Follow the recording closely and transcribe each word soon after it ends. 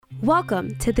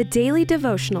Welcome to the Daily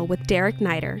Devotional with Derek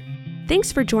Niter.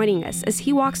 Thanks for joining us as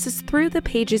he walks us through the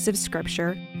pages of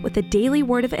Scripture with a daily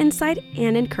word of insight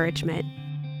and encouragement.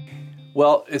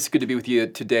 Well, it's good to be with you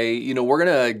today. We're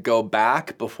going to go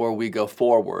back before we go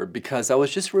forward because I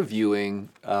was just reviewing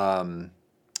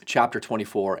chapter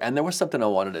 24, and there was something I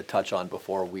wanted to touch on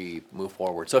before we move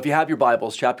forward. So if you have your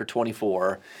Bibles, chapter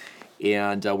 24,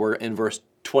 and we're in verse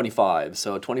 25.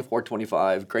 So 24,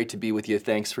 25, great to be with you.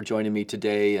 Thanks for joining me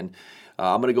today. And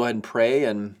I'm going to go ahead and pray,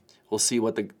 and we'll see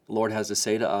what the Lord has to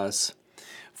say to us.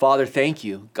 Father, thank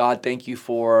you. God, thank you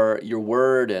for your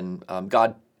word. And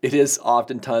God, it is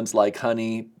oftentimes like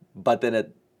honey, but then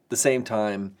at the same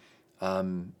time,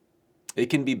 it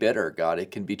can be bitter, God.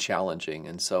 It can be challenging.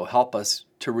 And so help us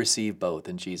to receive both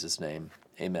in Jesus' name.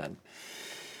 Amen.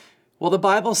 Well, the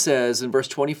Bible says in verse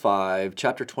 25,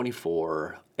 chapter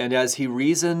 24, and as he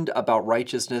reasoned about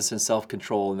righteousness and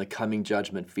self-control in the coming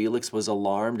judgment, Felix was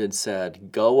alarmed and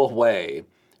said, "Go away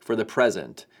for the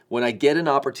present. When I get an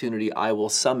opportunity, I will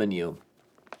summon you."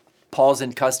 Paul's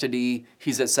in custody.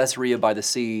 He's at Caesarea by the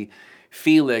sea.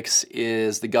 Felix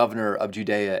is the governor of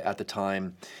Judea at the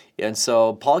time. And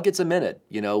so Paul gets a minute,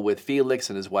 with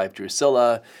Felix and his wife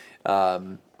Drusilla.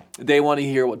 They want to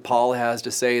hear what Paul has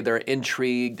to say. They're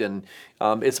intrigued, and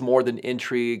it's more than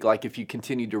intrigue. Like if you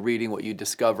continue to reading, what you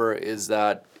discover is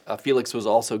that Felix was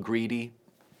also greedy.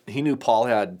 He knew Paul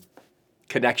had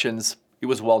connections. He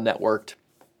was well networked.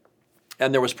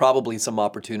 And there was probably some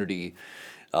opportunity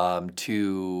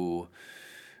to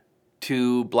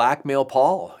blackmail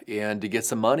Paul and to get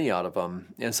some money out of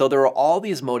him. And so there are all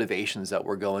these motivations that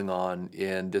were going on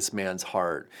in this man's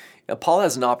heart. And Paul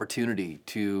has an opportunity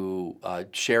to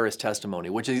share his testimony,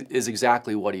 which is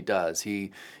exactly what he does.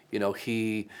 He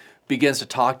begins to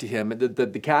talk to him.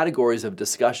 The categories of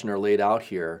discussion are laid out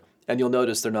here, and you'll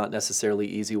notice they're not necessarily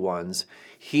easy ones.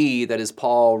 He, that is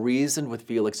Paul, reasoned with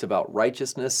Felix about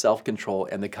righteousness, self-control,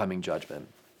 and the coming judgment.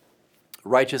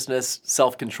 Righteousness,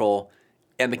 self-control,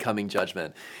 and the coming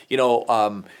judgment.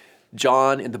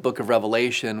 John in the book of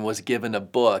Revelation was given a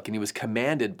book, and he was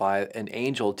commanded by an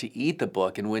angel to eat the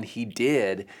book. And when he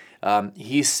did,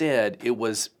 he said it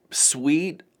was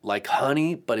sweet like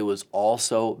honey, but it was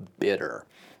also bitter,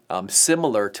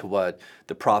 similar to what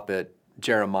the prophet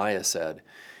Jeremiah said.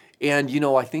 And,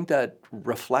 I think that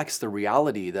reflects the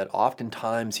reality that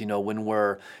oftentimes, when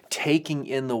we're taking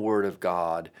in the Word of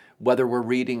God, whether we're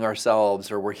reading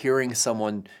ourselves or we're hearing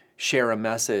someone share a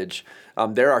message,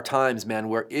 there are times, man,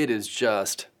 where it is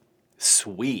just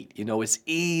sweet. It's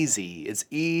easy. It's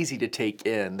easy to take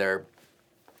in. They're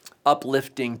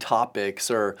uplifting topics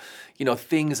or,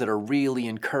 things that are really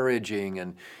encouraging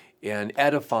and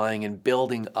edifying and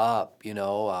building up.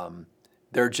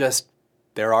 There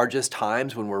are just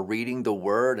times when we're reading the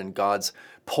Word and God's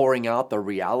pouring out the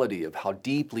reality of how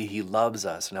deeply He loves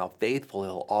us and how faithful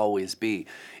He'll always be.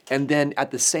 And then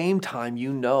at the same time,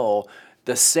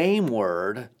 the same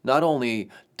Word, not only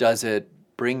does it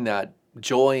bring that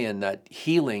joy and that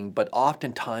healing, but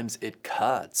oftentimes it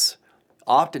cuts.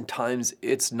 Oftentimes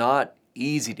it's not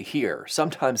easy to hear.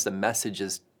 Sometimes the message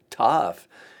is tough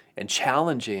and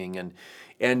challenging.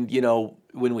 And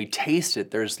when we taste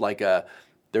it, there's a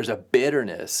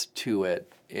bitterness to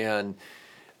it. And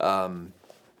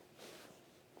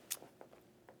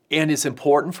it's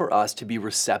important for us to be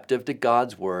receptive to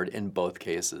God's Word in both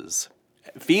cases.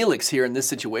 Felix here in this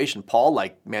situation, Paul,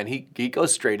 he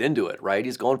goes straight into it, right?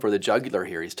 He's going for the jugular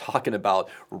here. He's talking about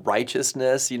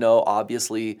righteousness,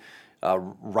 obviously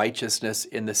righteousness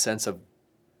in the sense of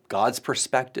God's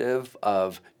perspective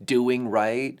of doing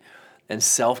right, and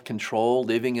self-control,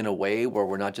 living in a way where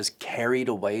we're not just carried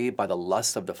away by the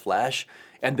lust of the flesh.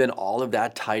 And then all of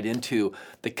that tied into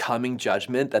the coming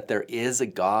judgment, that there is a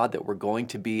God that we're going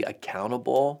to be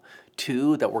accountable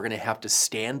to, that we're going to have to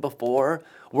stand before.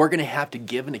 We're going to have to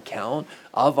give an account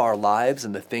of our lives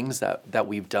and the things that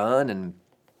we've done. And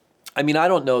I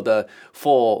don't know the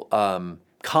full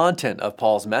content of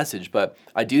Paul's message, but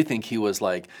I do think he was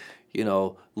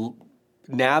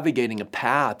navigating a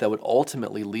path that would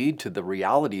ultimately lead to the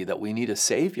reality that we need a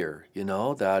Savior,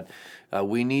 that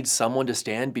we need someone to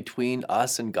stand between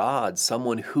us and God,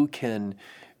 someone who can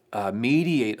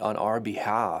mediate on our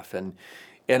behalf. And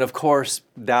of course,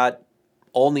 that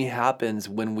only happens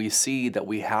when we see that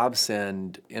we have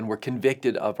sinned and we're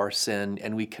convicted of our sin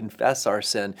and we confess our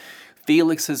sin.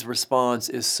 Felix's response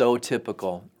is so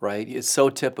typical, right? It's so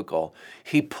typical.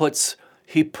 He puts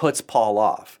Paul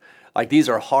off. Like, these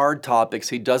are hard topics.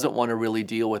 He doesn't want to really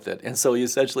deal with it. And so he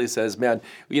essentially says, man,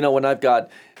 when I've got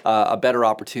a better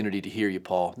opportunity to hear you,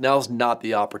 Paul, now's not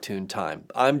the opportune time.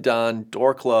 I'm done,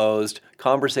 door closed,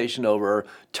 conversation over,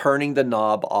 turning the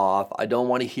knob off. I don't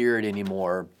want to hear it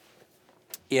anymore.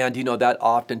 And, that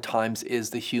oftentimes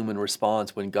is the human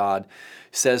response when God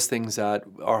says things that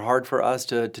are hard for us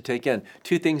to take in.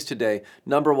 2 things today.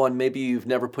 Number 1, maybe you've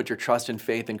never put your trust and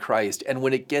faith in Christ. And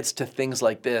when it gets to things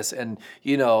like this and,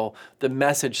 the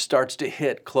message starts to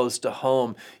hit close to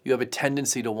home, you have a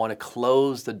tendency to want to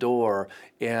close the door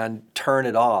and turn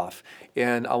it off.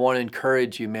 And I want to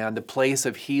encourage you, man, the place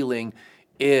of healing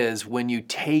is when you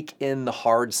take in the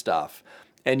hard stuff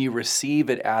and you receive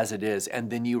it as it is,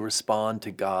 and then you respond to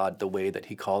God the way that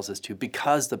He calls us to,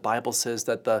 because the Bible says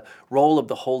that the role of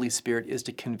the Holy Spirit is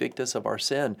to convict us of our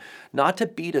sin, not to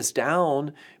beat us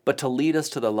down, but to lead us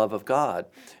to the love of God.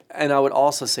 And I would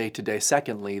also say today,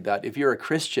 secondly, that if you're a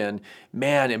Christian,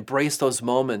 man, embrace those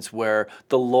moments where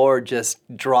the Lord just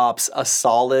drops a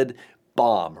solid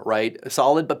bomb, right?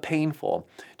 Solid but painful.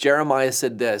 Jeremiah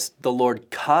said this, the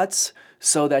Lord cuts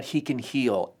so that He can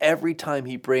heal. Every time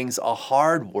He brings a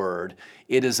hard word,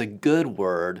 it is a good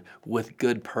word with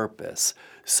good purpose.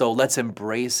 So let's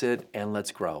embrace it and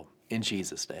let's grow. In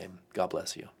Jesus' name, God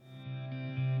bless you.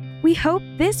 We hope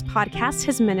this podcast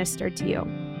has ministered to you.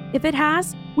 If it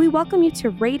has, we welcome you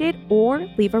to rate it or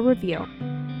leave a review.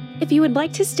 If you would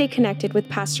like to stay connected with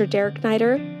Pastor Derek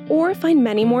Neider or find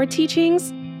many more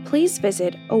teachings, please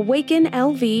visit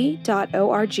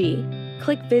awakenlv.org.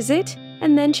 Click Visit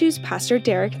and then choose Pastor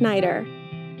Derek Neider.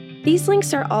 These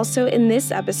links are also in this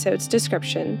episode's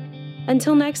description.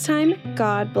 Until next time,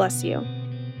 God bless you.